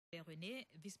René,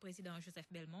 vice-président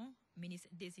Joseph Belmont, ministre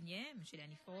désigné M.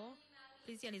 Danifort,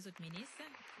 plusieurs les autres ministres,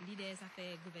 leaders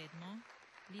affaires gouvernement,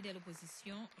 leaders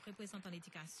l'opposition, représentants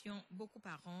l'éducation, beaucoup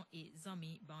parents et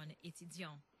amis bonnes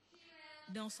étudiants.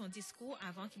 Dans son discours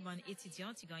avant qu'il bonne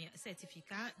étudiant, il gagne un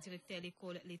certificat, directeur de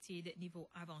l'école l'étude niveau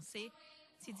avancé,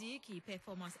 il dit qu'il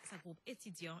performance sa groupe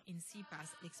étudiant ainsi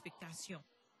passe l'expectation.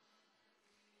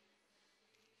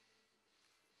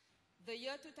 The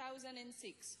year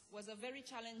 2006 was a very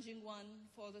challenging one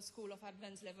for the School of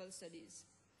Advanced Level Studies.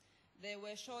 There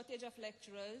were shortage of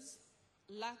lecturers,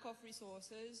 lack of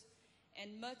resources,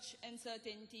 and much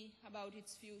uncertainty about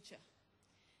its future.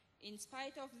 In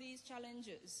spite of these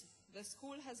challenges, the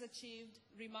school has achieved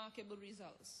remarkable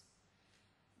results.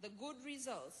 The good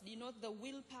results denote the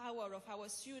willpower of our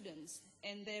students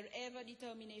and their ever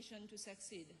determination to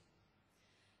succeed.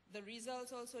 The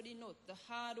results also denote the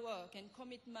hard work and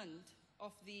commitment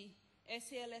of the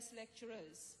SALS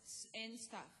lecturers and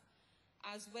staff,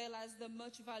 as well as the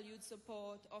much valued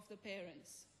support of the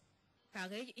parents.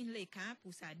 Pareil, in les cas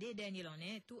pour sa deux dernières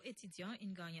années, tout étudiant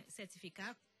gagne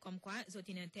certificat comme quoi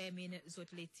ils terminent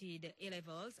l'étude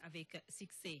A-Levels avec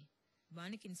succès.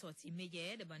 Bonne qui sorti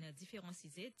meilleure de bonne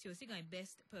différenciée, tu aussi gagne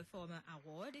Best Performer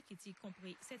Award qui t'y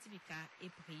compris certificat et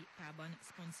prix par bonne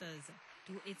sponsors.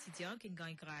 Tout étudiant qui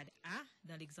gagne grade A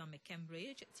dans l'examen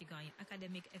Cambridge, tu gagne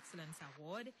Academic Excellence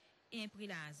Award et un prix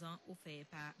l'argent offert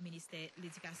par ministère de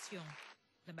l'Éducation.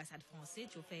 L'ambassade française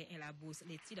a offert la bourse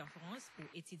l'étude en France pour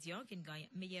étudiants qui gagnent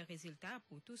meilleurs résultats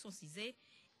pour tout son sujet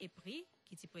et prix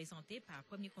qui est présenté par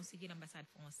premier conseiller de l'ambassade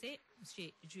française,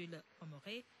 M. Jules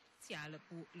Pomoré, Tial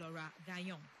pour Laura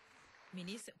Gaillon.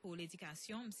 Ministre pour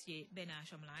l'Éducation, M. Bernard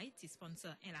Chomlay,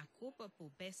 sponsor en la coupe pour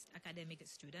Best Academic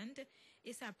Student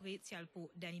et ça prix Tial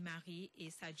pour Dani Marie et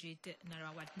Sajid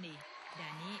Narawatne.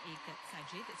 Dani et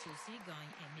Sajid aussi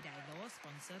gagnent une médaille d'or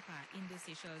sponsor par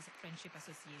Indo-Seychelles Friendship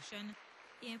Association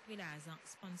et un prix d'argent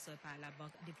sponsor par la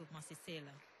Banque de Développement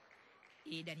Seychelles.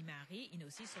 Et Dani Marie est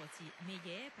aussi sorti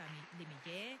meilleur parmi les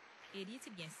meilleurs et dit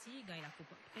bien si gagne la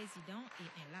coupe président et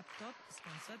un laptop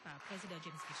sponsor par président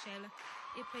James Michel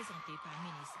et présenté par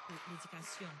ministre pour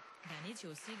l'éducation. Dani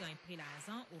aussi gagne prix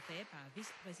l'argent offert par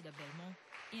vice-président Belmont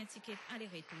et un ticket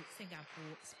aller-retour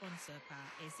Singapour sponsor par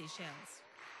Seychelles.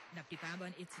 La plupart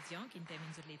des étudiants qui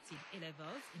terminent l'étude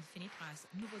A-Levels, ils finissent par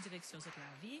une nouvelle direction sur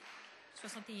la vie.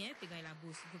 61 qui gagnent la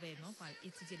bourse gouvernement pour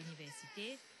étudier à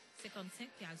l'université, 55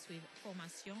 qui ont suivre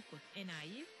formation pour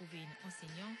NAI pour devenir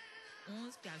enseignant,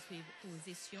 11 qui ont suivre pour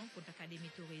gestion pour l'Académie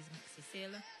Tourisme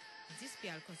Seychelles, 10 qui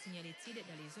ont continué l'étude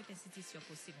dans les autres institutions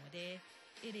postsecondaires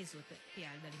et les autres qui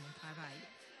ont dans le monde du travail.